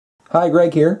Hi,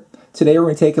 Greg here. Today we're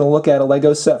going to take a look at a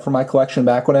Lego set from my collection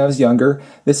back when I was younger.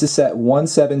 This is set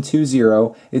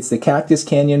 1720. It's the Cactus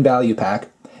Canyon Value Pack.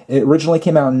 It originally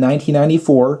came out in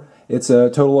 1994. It's a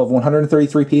total of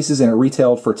 133 pieces and it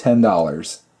retailed for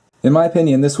 $10. In my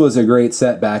opinion, this was a great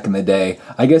set back in the day.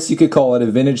 I guess you could call it a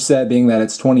vintage set being that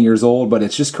it's 20 years old, but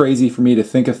it's just crazy for me to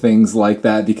think of things like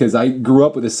that because I grew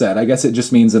up with a set. I guess it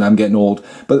just means that I'm getting old.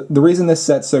 But the reason this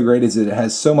set's so great is that it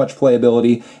has so much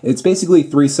playability. It's basically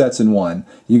 3 sets in one.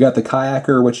 You got the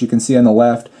kayaker, which you can see on the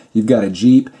left, you've got a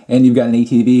Jeep, and you've got an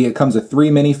ATV. It comes with 3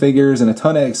 minifigures and a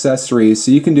ton of accessories, so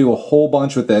you can do a whole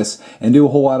bunch with this and do a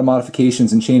whole lot of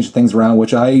modifications and change things around,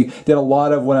 which I did a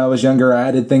lot of when I was younger. I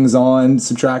added things on,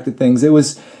 subtracted things. It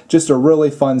was just a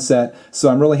really fun set, so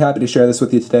I'm really happy to share this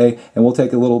with you today, and we'll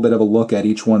take a little bit of a look at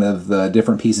each one of the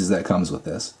different pieces that comes with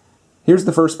this. Here's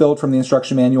the first build from the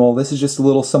instruction manual. This is just a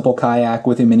little simple kayak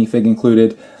with a minifig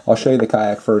included. I'll show you the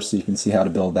kayak first so you can see how to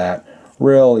build that.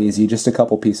 Real easy, just a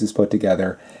couple pieces put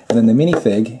together. And then the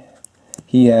minifig,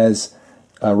 he has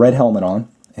a red helmet on,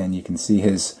 and you can see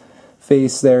his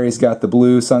face there. He's got the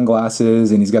blue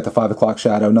sunglasses, and he's got the 5 o'clock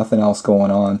shadow, nothing else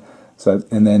going on. So,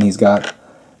 and then he's got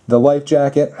the life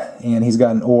jacket, and he's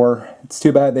got an oar. It's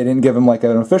too bad they didn't give him like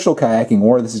an official kayaking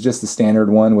oar. This is just the standard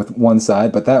one with one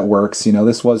side, but that works. You know,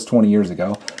 this was 20 years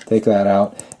ago. Take that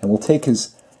out, and we'll take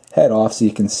his head off so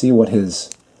you can see what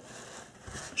his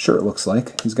shirt looks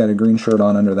like. He's got a green shirt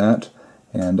on under that,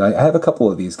 and I have a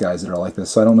couple of these guys that are like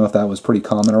this, so I don't know if that was pretty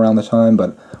common around the time,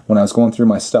 but when I was going through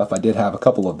my stuff I did have a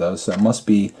couple of those, so it must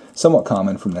be somewhat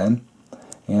common from then.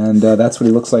 And that's what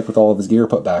he looks like with all of his gear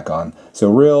put back on.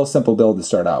 So real simple build to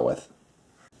start out with.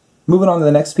 Moving on to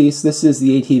the next piece, this is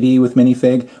the ATV with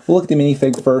minifig. We'll look at the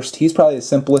minifig first. He's probably the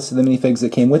simplest of the minifigs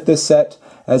that came with this set.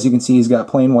 As you can see, he's got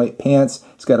plain white pants,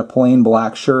 he's got a plain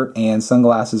black shirt and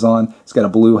sunglasses on, he's got a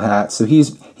blue hat. So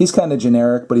he's kind of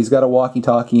generic, but he's got a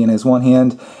walkie-talkie in his one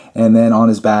hand, and then on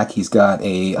his back he's got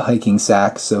a hiking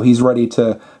sack. So he's ready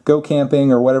to go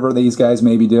camping or whatever these guys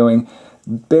may be doing.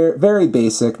 Very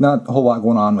basic, not a whole lot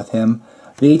going on with him.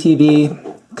 The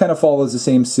ATV kind of follows the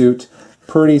same suit.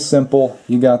 Pretty simple.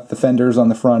 You got the fenders on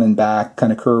the front and back,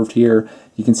 kind of curved here.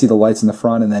 You can see the lights in the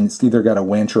front, and then it's either got a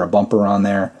winch or a bumper on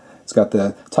there. It's got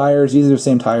the tires. These are the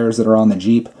same tires that are on the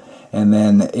Jeep. And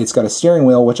then it's got a steering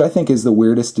wheel, which I think is the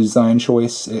weirdest design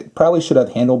choice. It probably should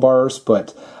have handlebars,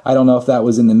 but I don't know if that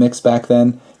was in the mix back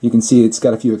then. You can see it's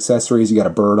got a few accessories. You got a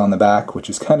bird on the back, which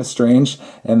is kind of strange.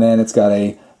 And then it's got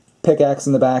a pickaxe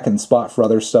in the back and spot for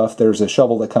other stuff. There's a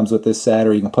shovel that comes with this set,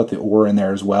 or you can put the oar in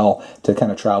there as well to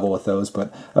kind of travel with those.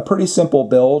 But a pretty simple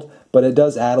build, but it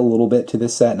does add a little bit to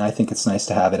this set, and I think it's nice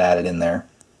to have it added in there.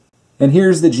 And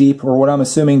here's the Jeep, or what I'm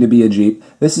assuming to be a Jeep.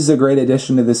 This is a great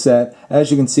addition to the set.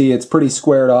 As you can see, it's pretty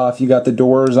squared off. You got the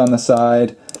doors on the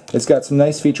side. It's got some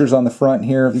nice features on the front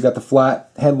here. You got the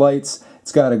flat headlights.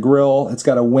 It's got a grill. It's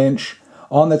got a winch.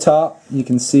 On the top, you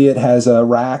can see it has a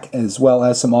rack as well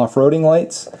as some off-roading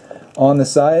lights. On the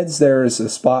sides, there's a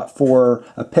spot for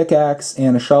a pickaxe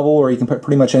and a shovel, or you can put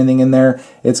pretty much anything in there.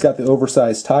 It's got the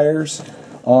oversized tires.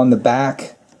 On the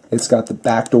back, it's got the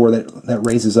back door that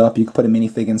raises up. You can put a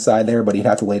minifig inside there, but you'd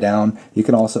have to lay down. You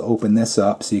can also open this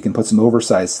up so you can put some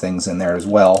oversized things in there as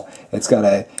well. It's got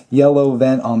a yellow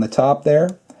vent on the top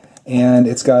there, and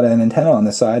it's got an antenna on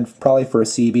the side, probably for a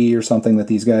CB or something that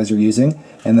these guys are using.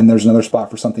 And then there's another spot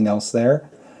for something else there.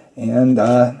 And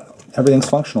everything's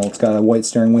functional. It's got a white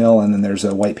steering wheel, and then there's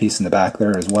a white piece in the back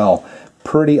there as well.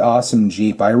 Pretty awesome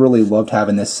Jeep. I really loved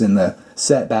having this in the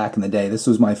set back in the day. This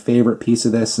was my favorite piece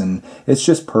of this, and it's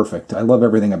just perfect. I love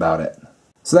everything about it.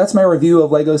 So that's my review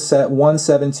of Lego set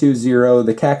 1720,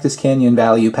 the Cactus Canyon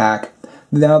Value Pack.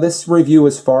 Now, this review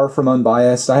is far from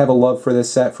unbiased. I have a love for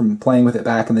this set from playing with it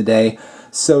back in the day,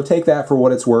 so take that for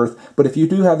what it's worth. But if you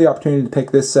do have the opportunity to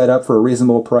pick this set up for a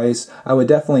reasonable price, I would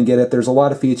definitely get it. There's a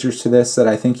lot of features to this that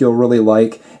I think you'll really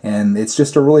like, and it's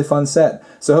just a really fun set.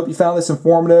 So I hope you found this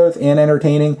informative and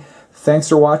entertaining. Thanks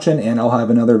for watching, and I'll have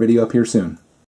another video up here soon.